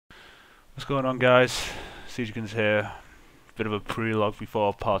What's going on, guys? Ceejikins here. Bit of a pre-log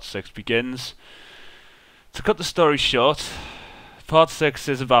before part 6 begins. To cut the story short, part 6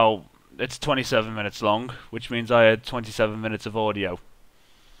 is it's 27 minutes long, which means I had 27 minutes of audio.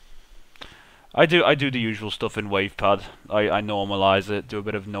 I do the usual stuff in WavePad. I normalize it, do a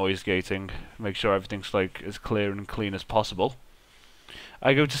bit of noise gating, make sure everything's like as clear and clean as possible.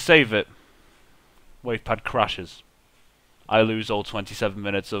 I go to save it. WavePad crashes. I lose all 27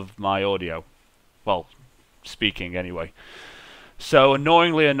 minutes of my audio. Well, speaking anyway. So,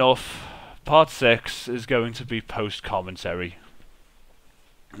 annoyingly enough, part 6 is going to be post-commentary.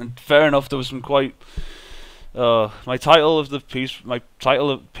 And fair enough, there was some quite... my title of piece,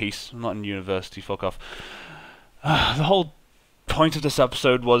 I'm not in university, fuck off. The whole point of this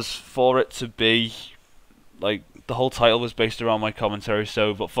episode was for it to be, like, the whole title was based around my commentary,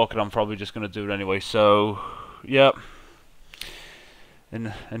 so, but fuck it, I'm probably just going to do it anyway, so, yeah.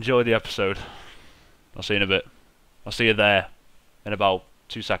 And enjoy the episode. I'll see you in a bit. I'll see you there in about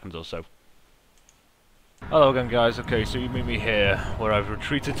 2 seconds or so. Hello again, guys. Okay, so you meet me here, where I've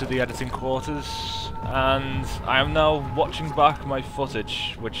retreated to the editing quarters, and I am now watching back my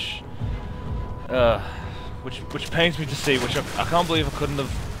footage, which pains me to see. Which I can't believe I couldn't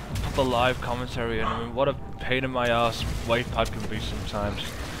have put the live commentary in. I mean, what a pain in my ass WavePad can be sometimes.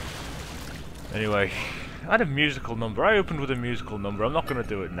 Anyway. I had a musical number. I opened with a musical number. I'm not going to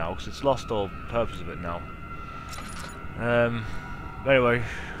do it now because it's lost all purpose of it now. Anyway,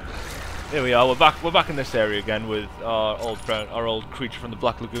 here we are. We're back in this area again with our old friend, our old creature from the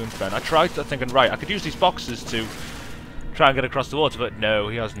Black Lagoon friend. I tried thinking, right, I could use these boxes to try and get across the water, but no,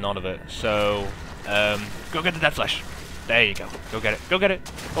 he has none of it. So, go get the dead flesh. There you go. Go get it. Go get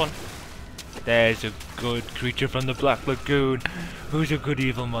it. Go on. There's a good creature from the Black Lagoon. Who's a good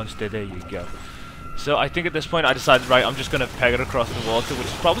evil monster? There you go. So I think at this point I decided, right, I'm just going to peg it across the water, which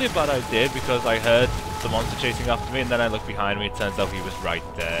is probably a bad idea because I heard the monster chasing after me and then I looked behind me, it turns out he was right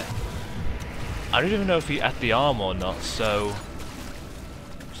there. I don't even know if he ate the arm or not, so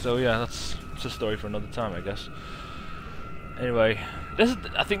yeah, that's a story for another time, I guess. Anyway,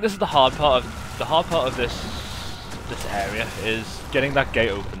 I think this is the hard part of this area is getting that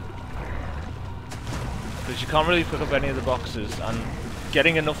gate open. Because you can't really pick up any of the boxes, and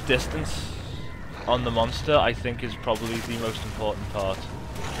getting enough distance on the monster, I think, is probably the most important part.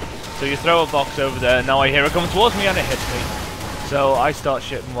 So you throw a box over there, and now I hear it coming towards me and it hits me. So I start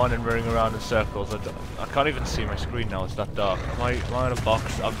shitting one and running around in circles. I can't even see my screen now, it's that dark. Am I in a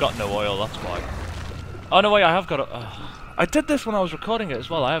box? I've got no oil, that's why. Oh no, wait, I have got I did this when I was recording it as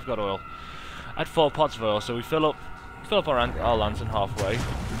well, I have got oil. I had 4 pots of oil, so we fill up our lantern halfway.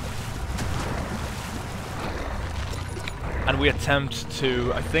 And we attempt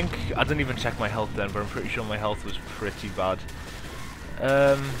to, I didn't even check my health then, but I'm pretty sure my health was pretty bad.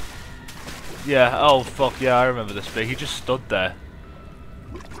 Yeah, oh fuck, yeah, I remember this bit. He just stood there.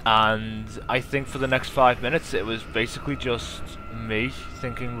 And I think for the next 5 minutes it was basically just me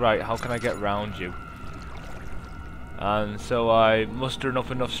thinking, right, how can I get round you? And so I mustered up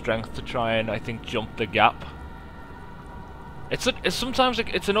enough strength to try and, I think, jump the gap. It's sometimes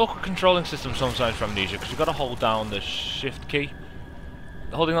it's an awkward controlling system sometimes for Amnesia because you've got to hold down the shift key.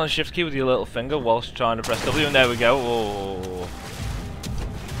 Holding on the shift key with your little finger whilst trying to press W, and there we go.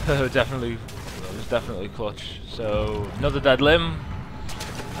 Oh, definitely, that was definitely clutch. So another dead limb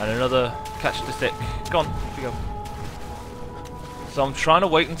and another catch the stick. Go on, off you go. So I'm trying to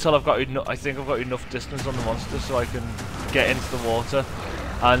wait until I've got I think I've got enough distance on the monster so I can get into the water.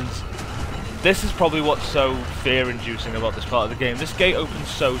 And this is probably what's so fear-inducing about this part of the game. This gate opens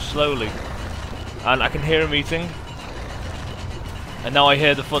so slowly, and I can hear him eating. And now I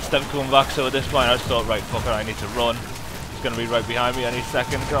hear the footsteps coming back, so at this point I just thought, right, fuck it, I need to run. He's going to be right behind me any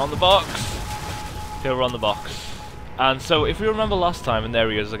second. Get on the box. He'll run the box. And so, if you remember last time, and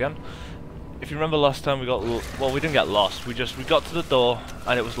there he is again. If you remember last time we got, well, we didn't get lost. We got to the door,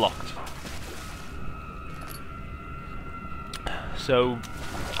 and it was locked. So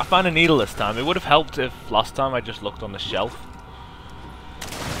I found a needle this time. It would have helped if last time I just looked on the shelf.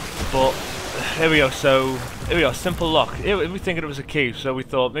 But here we go. So here we go. Simple lock. We thinking it was a key, so we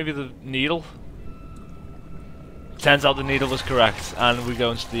thought maybe the needle. Turns out the needle was correct, and we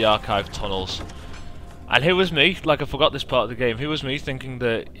go into the archive tunnels. And here was me, like I forgot this part of the game. Here was me thinking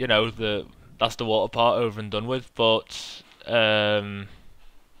that, you know, that's the water part over and done with. But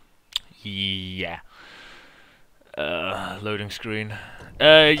yeah. Loading screen.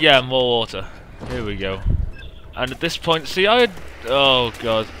 Yeah, more water. Here we go. And at this point, see, oh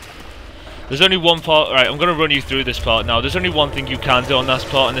god. There's only one part. Right, I'm going to run you through this part now. There's only one thing you can do on this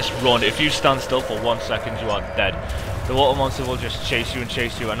part, and this run. If you stand still for 1 second, you are dead. The water monster will just chase you and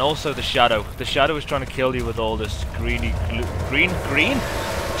chase you, and also the shadow. The shadow is trying to kill you with all this green?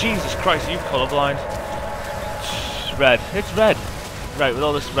 Jesus Christ, are you colourblind? Red. It's red. Right, with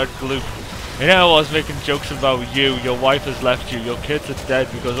all this red glue. You know, I was making jokes about you. Your wife has left you. Your kids are dead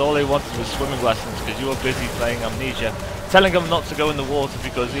because all they wanted was swimming lessons because you were busy playing Amnesia. Telling them not to go in the water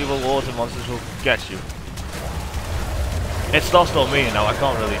because evil water monsters will get you. It's lost all meaning now. I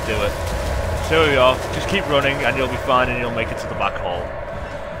can't really do it. So here we are. Just keep running and you'll be fine and you'll make it to the back hall.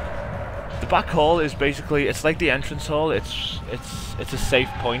 The back hall is basically, it's like the entrance hall. It's a safe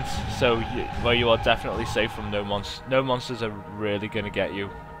point, so where you are definitely safe from no monsters. No monsters are really going to get you,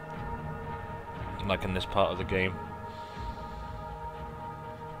 like in this part of the game.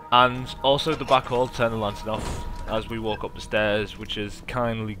 And also the back hall, turn the lantern off as we walk up the stairs, which is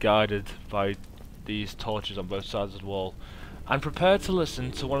kindly guided by these torches on both sides of the wall. And prepare to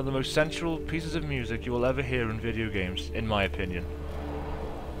listen to one of the most sensual pieces of music you will ever hear in video games, in my opinion.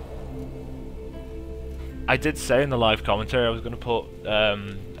 I did say in the live commentary I was going to put I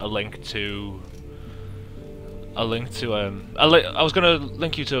was going to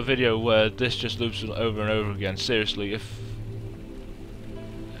link you to a video where this just loops over and over again. Seriously, if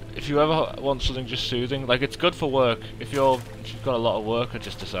you ever want something just soothing, like it's good for work. If you've got a lot of work, I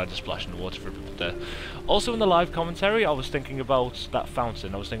just decided to splash in the water for a bit there. Also in the live commentary, I was thinking about that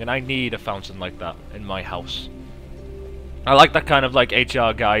fountain. I was thinking I need a fountain like that in my house. I like that kind of like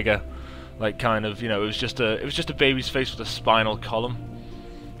H.R. Geiger. Like kind of, you know, it was just a baby's face with a spinal column.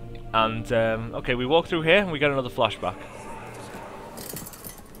 And okay, we walk through here and we get another flashback.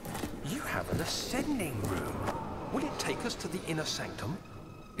 You have an ascending room. Will it take us to the inner sanctum?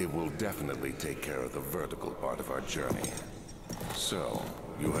 It will definitely take care of the vertical part of our journey. So,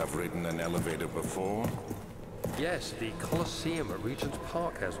 you have ridden an elevator before? Yes, the Colosseum at Regent's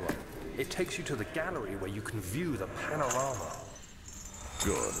Park has one. It takes you to the gallery where you can view the panorama.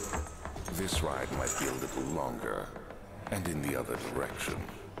 Good. This ride might be a little longer, and in the other direction.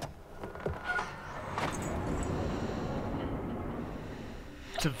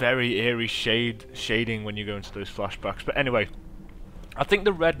 It's a very eerie shading when you go into those flashbacks. But anyway, I think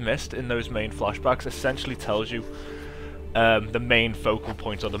the red mist in those main flashbacks essentially tells you the main focal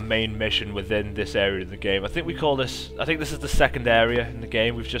point or the main mission within this area of the game. I think this is the second area in the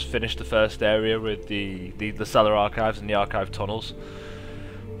game. We've just finished the first area with the cellar archives and the archive tunnels.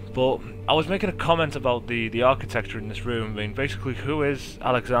 But I was making a comment about the architecture in this room. I mean, basically, who is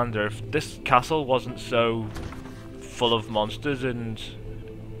Alexander? If this castle wasn't so full of monsters and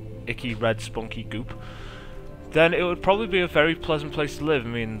icky red spunky goop, then it would probably be a very pleasant place to live. I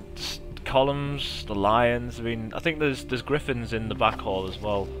mean, the columns, the lions. I mean, I think there's griffins in the back hall as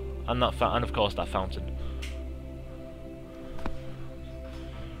well, and and of course that fountain.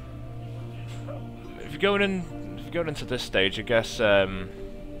 If you're going into this stage, I guess.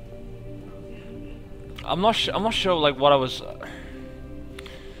 I'm not sure like what I was.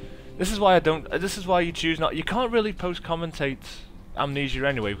 This is why I don't. This is why you choose not. You can't really post-commentate Amnesia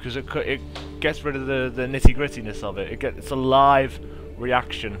anyway because it gets rid of the nitty-grittiness of it. It's a live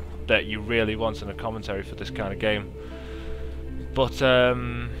reaction that you really want in a commentary for this kind of game. But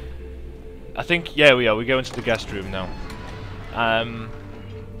I think we go into the guest room now.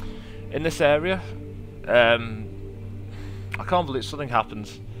 In this area, I can't believe something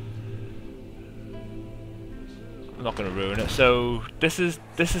happens. I'm not going to ruin it. So this is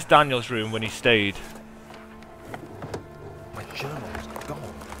Daniel's room when he stayed. My journal's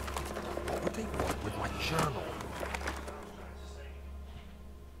gone. What would they want with my journal?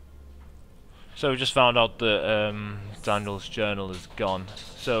 So we just found out that Daniel's journal is gone.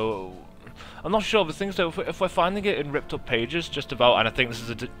 So I'm not sure, but things though, if we're finding it in ripped up pages, just about, and I think this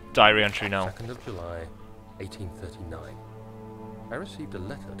is a diary entry now. 2nd of July, 1839. I received a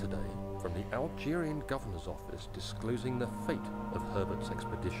letter today from the Algerian governor's office disclosing the fate of Herbert's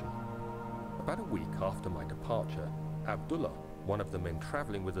expedition. About a week after my departure, Abdullah, one of the men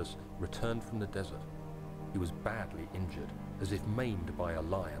traveling with us, returned from the desert. He was badly injured, as if maimed by a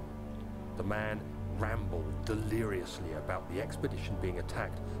lion. The man rambled deliriously about the expedition being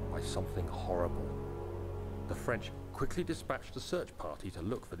attacked by something horrible. The French quickly dispatched a search party to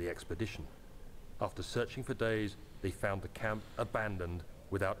look for the expedition. After searching for days, they found the camp abandoned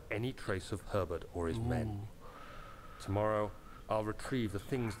without any trace of Herbert or his men. Tomorrow, I'll retrieve the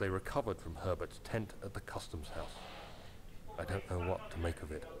things they recovered from Herbert's tent at the customs house. I don't know what to make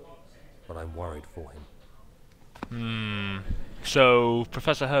of it, but I'm worried for him. So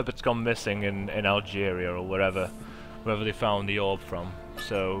Professor Herbert's gone missing in Algeria or wherever they found the orb from.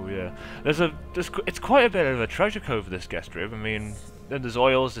 So yeah, it's quite a bit of a treasure cove, this guest room. I mean, then there's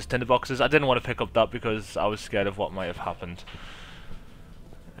oils, there's tinderboxes. I didn't want to pick up that because I was scared of what might have happened.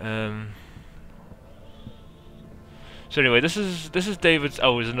 So anyway, this is David's.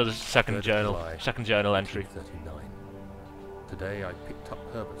 Oh, there's another second journal entry. 1939. Today I picked up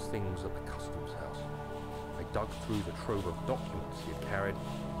Herbert's things at the customs house. I dug through the trove of documents he had carried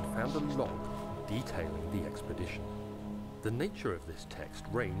and found a log detailing the expedition. The nature of this text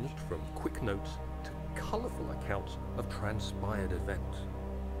ranged from quick notes to colourful accounts of transpired events.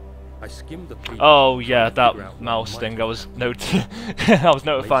 I skimmed the pages. Oh yeah, that mouse thing. I was I was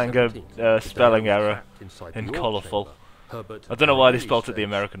notifying a spelling error in colourful. I don't know why they spelt it the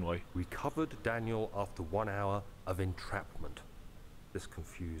American way. Recovered Daniel after 1 hour of entrapment. This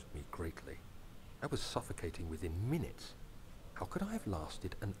confused me greatly. I was suffocating within minutes. How could I have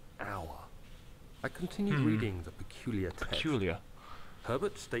lasted an hour? I continued reading the peculiar text. Peculiar.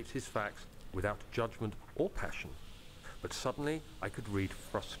 Herbert states his facts without judgment or passion, but suddenly I could read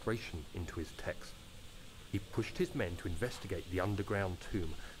frustration into his text. He pushed his men to investigate the underground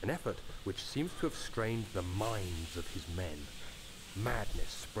tomb, an effort which seems to have strained the minds of his men. Madness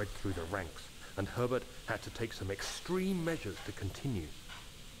spread through the ranks, and Herbert had to take some extreme measures to continue.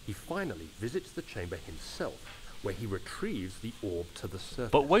 He finally visits the chamber himself, where he retrieves the orb to the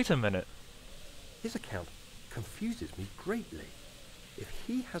surface. But wait a minute. His account confuses me greatly. If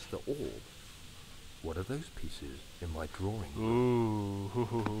he has the orb, what are those pieces in my drawing room?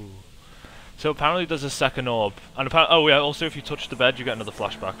 Ooh. So apparently there's a second orb, and oh yeah, also if you touch the bed, you get another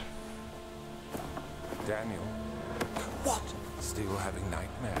flashback. Daniel? What? Still having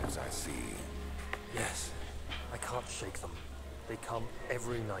nightmares, I see. Yes, I can't shake them. They come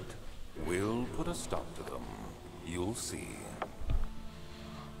every night. We'll put a stop to them. You'll see.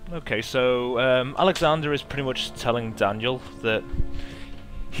 Okay, so Alexander is pretty much telling Daniel that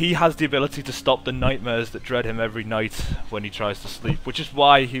he has the ability to stop the nightmares that dread him every night when he tries to sleep, which is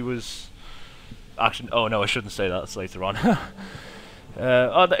why he was... Actually, oh no, I shouldn't say that, that's later on.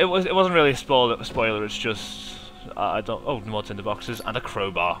 It wasn't really a spoiler, it's just... I don't... Oh, more tinderboxes, and a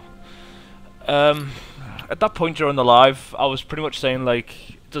crowbar. At that point during the live, I was pretty much saying, like,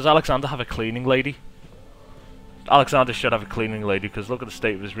 does Alexander have a cleaning lady? Alexander should have a cleaning lady, because look at the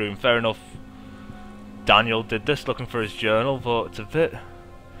state of his room. Fair enough, Daniel did this looking for his journal, but it's a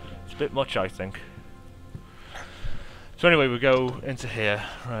bit much, I think. So anyway, we go into here.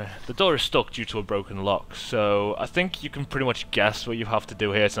 Right, the door is stuck due to a broken lock, so I think you can pretty much guess what you have to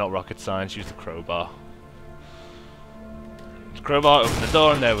do here. It's not rocket science. Use the crowbar. Crowbar, open the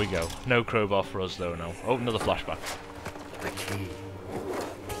door, and there we go. No crowbar for us, though, no. Oh, another flashback. The key.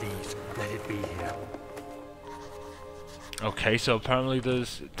 Please, let it be here. Okay, so apparently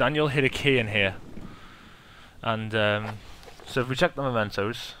there's... Daniel hid a key in here. And, so if we check the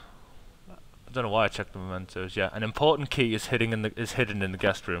mementos... I don't know why I checked the mementos, yeah. An important key is hidden in the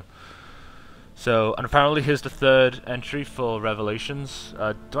guest room. So, and apparently here's the third entry for Revelations.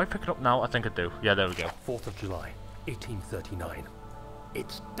 Do I pick it up now? I think I do. Yeah, there we go. 4th of July, 1839.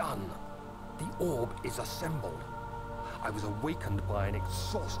 It's done. The orb is assembled. I was awakened by an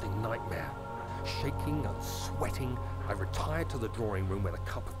exhausting nightmare. Shaking and sweating, I retired to the drawing room with a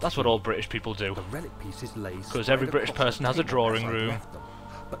cup of tea. That's what all British people do. The relic pieces lay because every British person has a drawing room.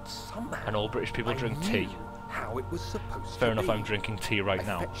 But somehow, and all British people drink tea. How it was supposed Fair to enough, be. I'm drinking tea right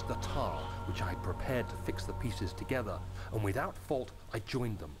now. I fetched the tar, which I had prepared to fix the pieces together, and without fault I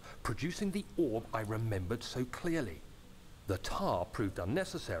joined them, producing the orb I remembered so clearly. The tar proved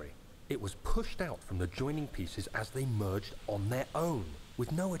unnecessary. It was pushed out from the joining pieces as they merged on their own,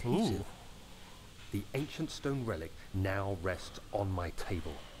 with no adhesive. Ooh. The ancient stone relic now rests on my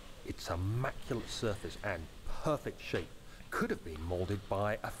table. Its immaculate surface and perfect shape could have been molded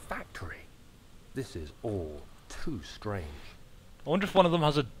by a factory. This is all too strange. I wonder if one of them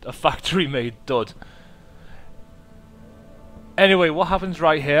has a factory-made dud. Anyway, what happens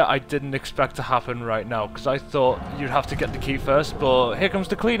right here, I didn't expect to happen right now, because I thought you'd have to get the key first, but here comes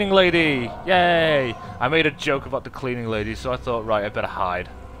the cleaning lady! Yay! I made a joke about the cleaning lady, so I thought, right, I better hide.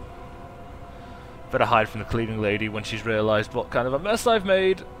 Better hide from the cleaning lady when she's realised what kind of a mess I've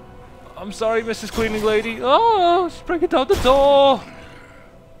made. I'm sorry, Mrs. Cleaning Lady. Oh, she's breaking down the door!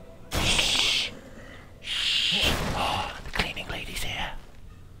 Shh! Shh! Oh, the cleaning lady's here.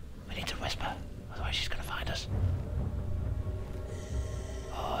 We need to whisper, otherwise she's gonna find us.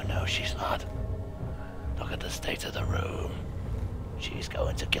 Oh no, she's not. Look at the state of the room. She's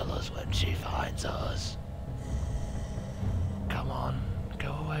going to kill us when she finds us. Come on,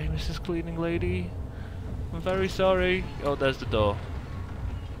 go away, Mrs. Cleaning Lady. I'm very sorry. Oh, there's the door.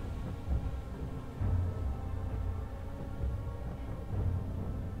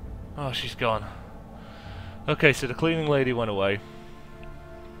 Oh, she's gone. Okay, so the cleaning lady went away.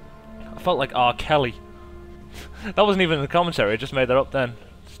 felt like R. Kelly. That wasn't even in the commentary, I just made that up then.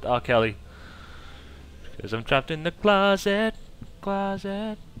 Just R. Kelly. Because I'm trapped in the closet,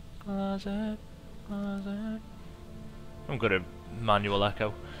 closet, closet, closet. I'm good at manual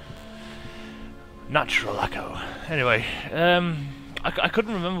echo. Natural echo. Anyway, I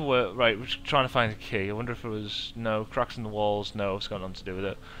couldn't remember where. Right, we're just trying to find the key. I wonder if it was no cracks in the walls. No, it's got nothing to do with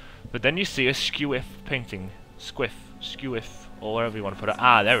it. But then you see a squiff painting, squiff, or wherever you want to put it.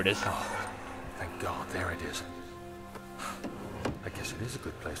 Ah, there it is. Oh, thank God, there it is. I guess it is a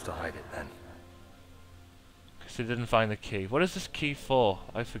good place to hide it then. Because they didn't find the key. What is this key for?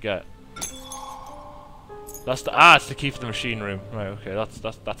 I forget. That's the it's the key for the machine room. Right, okay,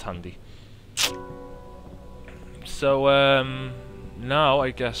 that's handy. So now I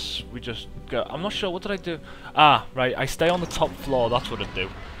guess we just go. I'm not sure, what did I do? Ah, right, I stay on the top floor, that's what I do.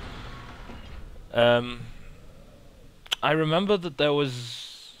 I remember that there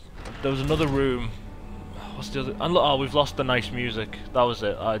was another room. What's the other? Oh, we've lost the nice music. That was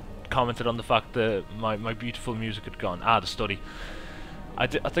it. I commented on the fact that my beautiful music had gone. Ah, the study.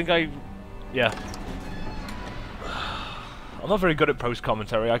 Yeah. I'm not very good at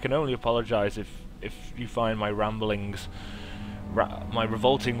post-commentary. I can only apologise if you find my ramblings, my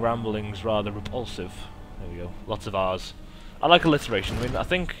revolting ramblings, rather repulsive. There we go. Lots of R's. I like alliteration. I mean, I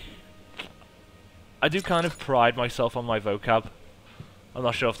think I do kind of pride myself on my vocab. I'm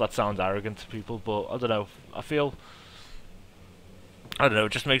not sure if that sounds arrogant to people, but I don't know. I don't know.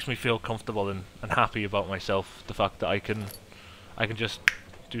 It just makes me feel comfortable and happy about myself. The fact that I can just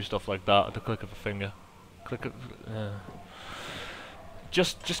do stuff like that at the click of a finger.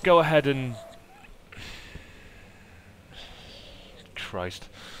 Just go ahead and... Christ.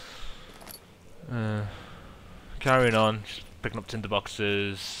 Carrying on, just picking up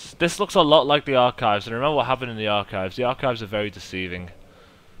tinderboxes. This looks a lot like the archives, and remember what happened in the archives. The archives are very deceiving.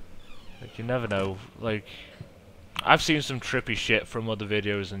 Like, you never know. Like, I've seen some trippy shit from other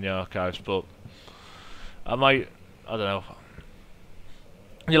videos in the archives, but I don't know.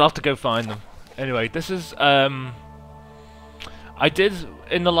 You'll have to go find them. Anyway, this is, I did,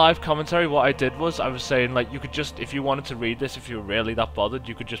 in the live commentary, what I did was, I was saying, like, you could just, if you wanted to read this, if you were really that bothered,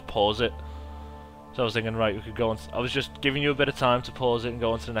 you could just pause it. So I was thinking, right, we could go on, I was just giving you a bit of time to pause it and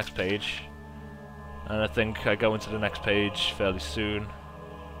go on to the next page. And I think I go into the next page fairly soon.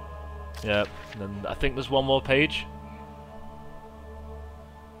 Yep, and then I think there's one more page.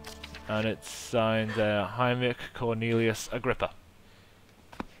 And it's signed Heinrich Cornelius Agrippa.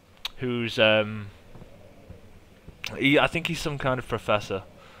 Who's, I think he's some kind of professor.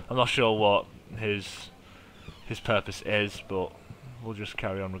 I'm not sure what his purpose is, but we'll just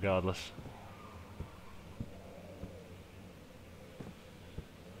carry on regardless.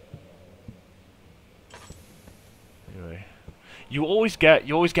 Anyway, you always get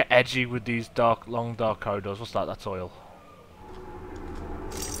edgy with these long dark corridors. What's that? That's oil.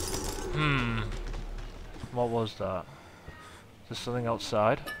 What was that? Is there something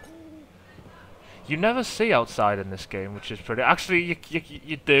outside? You never see outside in this game, which is pretty... Actually,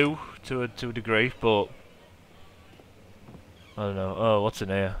 you do, to a degree, but... I don't know. Oh, what's in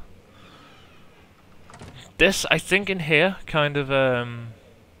here? This, I think in here, kind of,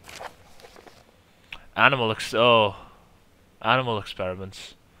 animal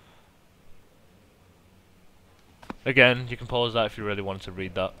experiments. Again, you can pause that if you really wanted to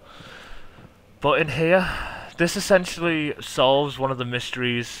read that. But in here, this essentially solves one of the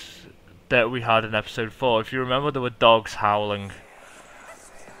mysteries that we had in episode 4. If you remember, there were dogs howling.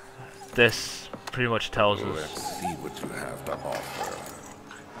 This pretty much tells us. Let's see what you have to offer.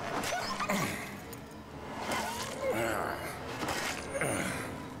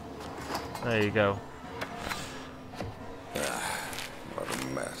 There you go. What a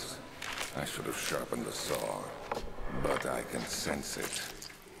mess. I should have sharpened the saw. But I can sense it.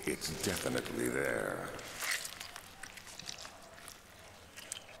 It's definitely there.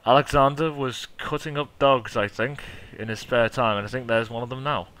 Alexander was cutting up dogs, I think, in his spare time, and I think there's one of them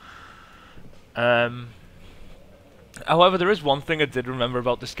now. However, there is one thing I did remember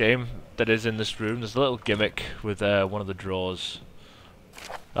about this game that is in this room. There's a little gimmick with one of the drawers.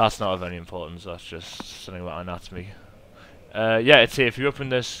 That's not of any importance, that's just something about anatomy. Yeah, it's here. If you open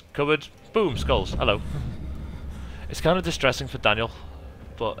this cupboard, boom, skulls. Hello. It's kind of distressing for Daniel,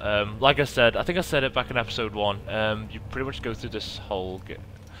 but like I said, I think I said it back in episode 1, you pretty much go through this whole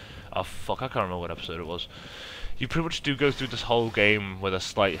oh fuck, I can't remember what episode it was. You pretty much do go through this whole game with a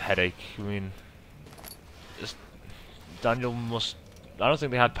slight headache. I mean, Daniel must... I don't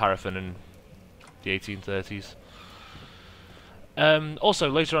think they had paraffin in the 1830s. Also,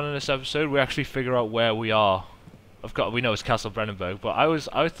 later on in this episode, we actually figure out where we are. we know it's Castle Brennenburg, but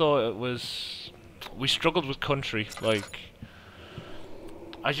I thought it was. We struggled with country, like,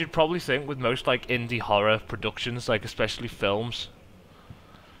 as you'd probably think with most like indie horror productions, like especially films.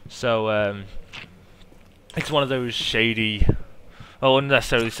 So it's one of those shady. I wouldn't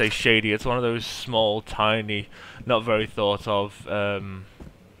necessarily say shady. It's one of those small, tiny, not very thought of.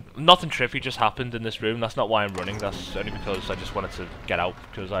 Nothing trippy just happened in this room. That's not why I'm running. That's only because I just wanted to get out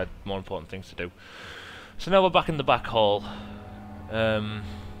because I had more important things to do. So now we're back in the back hall.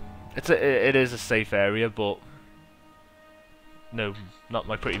 It is a safe area, but no, not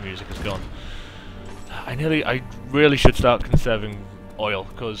my pretty music is gone. I really should start conserving oil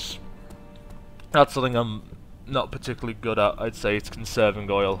because that's something I'm not particularly good at. I'd say it's conserving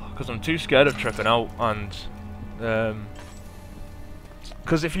oil because I'm too scared of tripping out and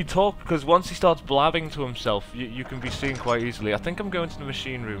because if you talk, because once he starts blabbing to himself, you can be seen quite easily. I think I'm going to the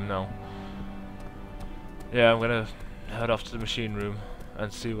machine room now. Yeah, I'm gonna head off to the machine room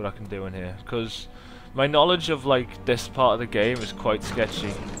and see what I can do in here, because my knowledge of like this part of the game is quite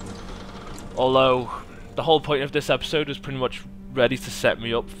sketchy. Although the whole point of this episode is pretty much ready to set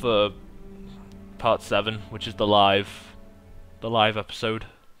me up for part 7, which is the live episode.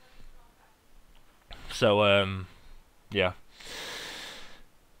 So yeah.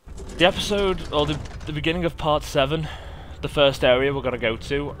 The episode, or the beginning of part 7, the first area we're gonna go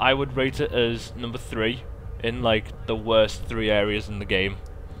to, I would rate it as number 3 in like the worst 3 areas in the game.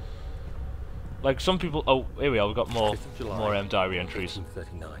 Like some people, oh here we are, we've got more diary entries.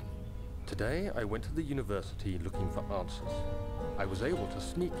 1939. Today I went to the university looking for answers. I was able to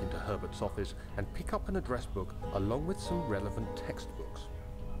sneak into Herbert's office and pick up an address book along with some relevant textbooks.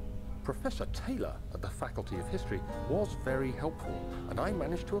 Professor Taylor at the Faculty of History was very helpful, and I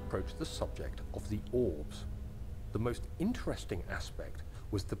managed to approach the subject of the orbs. The most interesting aspect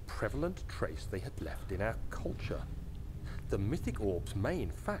was the prevalent trace they had left in our culture. The mythic orbs may,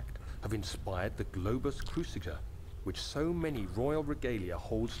 in fact, have inspired the globus cruciger, which so many royal regalia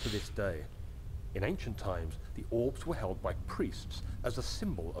holds to this day. In ancient times, the orbs were held by priests as a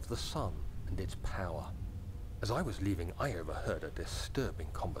symbol of the sun and its power. As I was leaving, I overheard a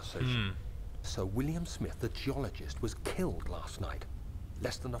disturbing conversation. Sir William Smith, the geologist, was killed last night.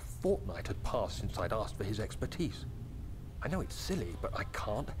 Less than a fortnight had passed since I'd asked for his expertise. I know it's silly, but I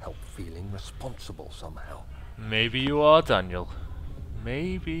can't help feeling responsible somehow. Maybe you are, Daniel.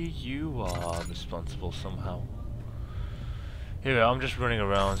 Maybe you are responsible somehow. Here we are, I'm just running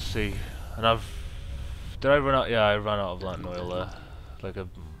around, see, and did I run out? Yeah, I ran out of Latin oil there, like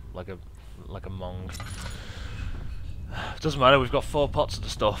a mong. Doesn't matter. We've got 4 pots of the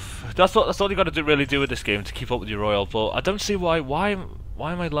stuff. That's all you got to really do with this game to keep up with your oil. But I don't see why. Why am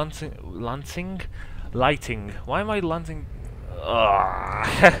I lighting? Why am I lighting?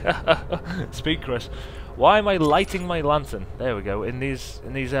 Speak, Chris. Why am I lighting my lantern? There we go. In these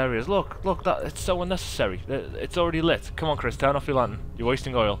areas. Look. That it's so unnecessary. It's already lit. Come on, Chris. Turn off your lantern. You're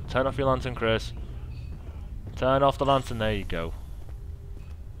wasting oil. Turn off your lantern, Chris. Turn off the lantern. There you go.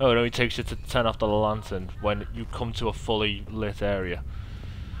 Oh, it only takes you to turn off the lantern when you come to a fully lit area.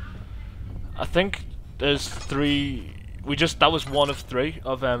 I think there's 3. That was 1 of 3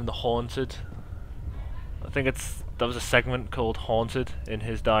 of the haunted. I think that was a segment called Haunted in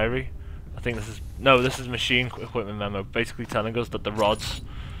his diary. I think this is machine equipment memo, basically telling us that the rods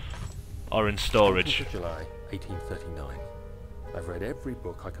are in storage. 20th of July, 1839. I've read every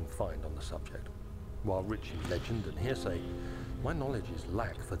book I can find on the subject. While rich in legend and hearsay, my knowledge is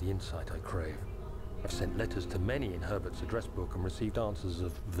lack for the insight I crave. I've sent letters to many in Herbert's address book and received answers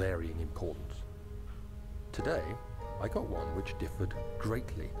of varying importance. Today, I got one which differed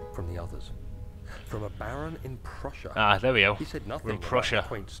greatly from the others. From a baron in Prussia. Ah, there we go. He said nothing We're in about Prussia. the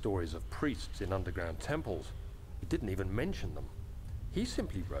quaint stories of priests in underground temples. He didn't even mention them. He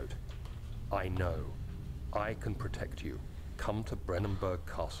simply wrote, "I know. I can protect you. Come to Brennenburg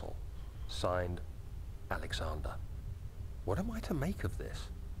Castle. Signed, Alexander." What am I to make of this?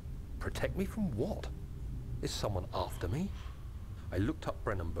 Protect me from what? Is someone after me? I looked up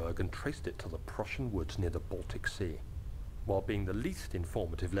Brennenburg and traced it to the Prussian woods near the Baltic Sea. While being the least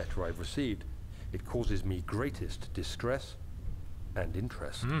informative letter I've received, it causes me greatest distress and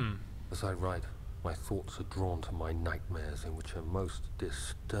interest. As I write, my thoughts are drawn to my nightmares in which a most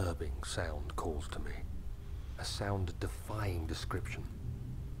disturbing sound calls to me. A sound defying description.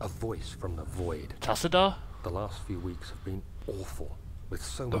 A voice from the void. Tassadar? The last few weeks have been awful, with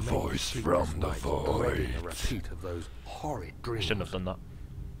so The many voice sleepless from the nights void. dreading a repeat of those horrid dreams. Shouldn't have done that.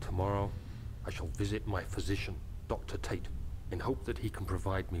 Tomorrow, I shall visit my physician, Dr. Tate, in hope that he can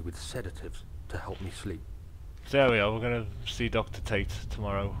provide me with sedatives to help me sleep. So there we are. We're gonna see Dr. Tate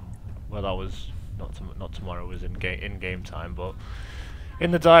tomorrow. Well, that was not tomorrow is in game time, but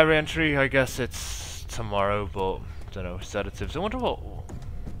in the diary entry, I guess it's tomorrow. But don't know, sedatives. I wonder what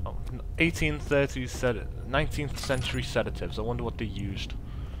 1830s 19th century sedatives. I wonder what they used.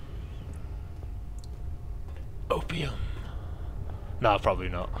 Opium. No, probably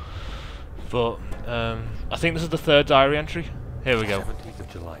not. But I think this is the third diary entry. Here we go. 17th of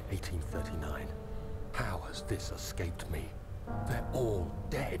July, 1839. How has this escaped me? They're all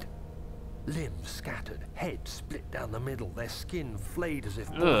dead. Limbs scattered, heads split down the middle, their skin flayed as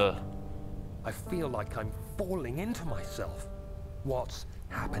if boiled. I feel like I'm falling into myself. What's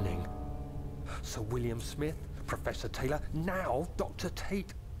happening? Sir William Smith, Professor Taylor, now Dr.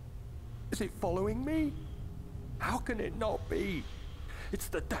 Tate. Is it following me? How can it not be? It's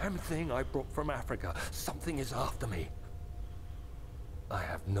the damn thing I brought from Africa. Something is after me. I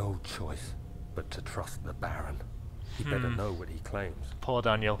have no choice but to trust the Baron. He better know what he claims. Poor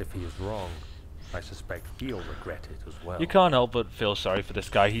Daniel. If he is wrong, I suspect he'll regret it as well. You can't help but feel sorry for this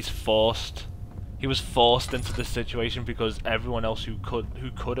guy. He was forced into this situation because everyone else who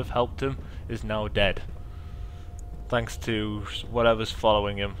could have helped him is now dead. Thanks to whatever's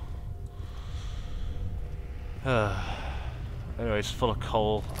following him. Anyway, it's full of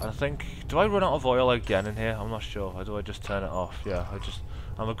coal. I think... Do I run out of oil again in here? I'm not sure. Or do I just turn it off? Yeah,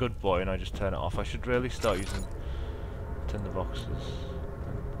 I'm a good boy and I just turn it off. I should really start using tinder boxes.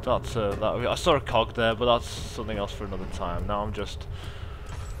 That's I saw a cog there, but that's something else for another time. Now I'm just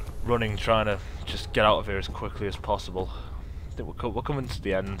running, trying to just get out of here as quickly as possible. I think we're coming to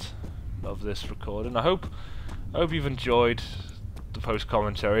the end of this recording. I hope you've enjoyed the post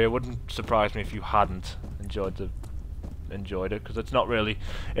commentary. It wouldn't surprise me if you hadn't enjoyed it, because it's not really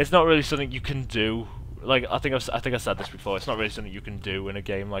something you can do. Like I think I said this before. It's not really something you can do in a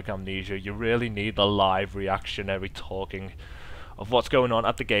game like Amnesia. You really need the live reactionary talking of what's going on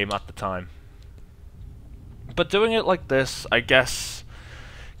at the game at the time. But doing it like this, I guess,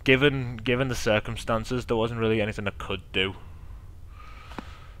 given the circumstances, there wasn't really anything I could do.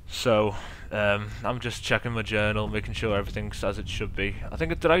 So I'm just checking my journal, making sure everything's as it should be. I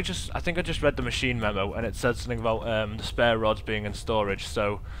think I just read the machine memo, and it said something about the spare rods being in storage.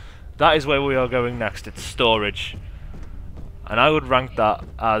 So that is where we are going next. It's storage, and I would rank that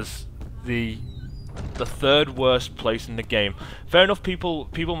as the third worst place in the game. Fair enough,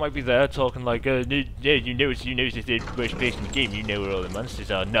 people might be there talking like, yeah, you know it's the worst place in the game, you know where all the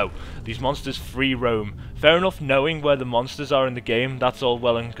monsters are. No, these monsters free roam. Fair enough, knowing where the monsters are in the game, that's all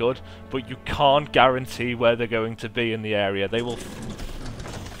well and good, but you can't guarantee where they're going to be in the area. They will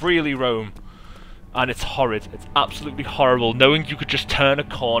freely roam, and it's horrid. It's absolutely horrible, knowing you could just turn a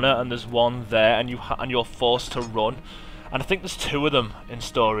corner and there's one there, and you're forced to run. And I think there's 2 of them in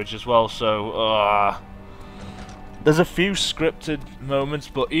storage as well, so there's a few scripted moments,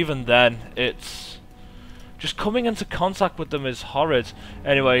 but even then, it's just coming into contact with them is horrid.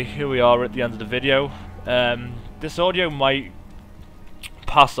 Anyway, here we are at the end of the video. This audio might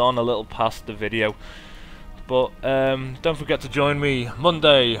pass on a little past the video, but don't forget to join me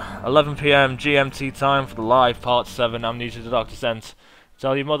Monday, 11 PM GMT time for the live Part 7 Amnesia: The Dark Descent.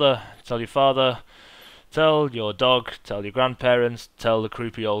 Tell your mother, tell your father, tell your dog, tell your grandparents, tell the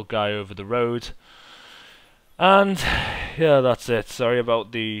creepy old guy over the road. And yeah, that's it. Sorry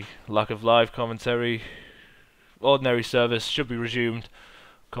about the lack of live commentary. Ordinary service should be resumed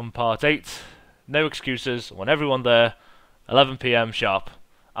come Part 8. No excuses. I want everyone there. 11 PM sharp.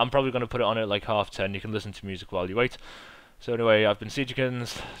 I'm probably going to put it on at like 10:30. You can listen to music while you wait. So anyway, I've been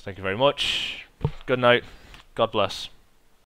Ceejikins. Thank you very much. Good night. God bless.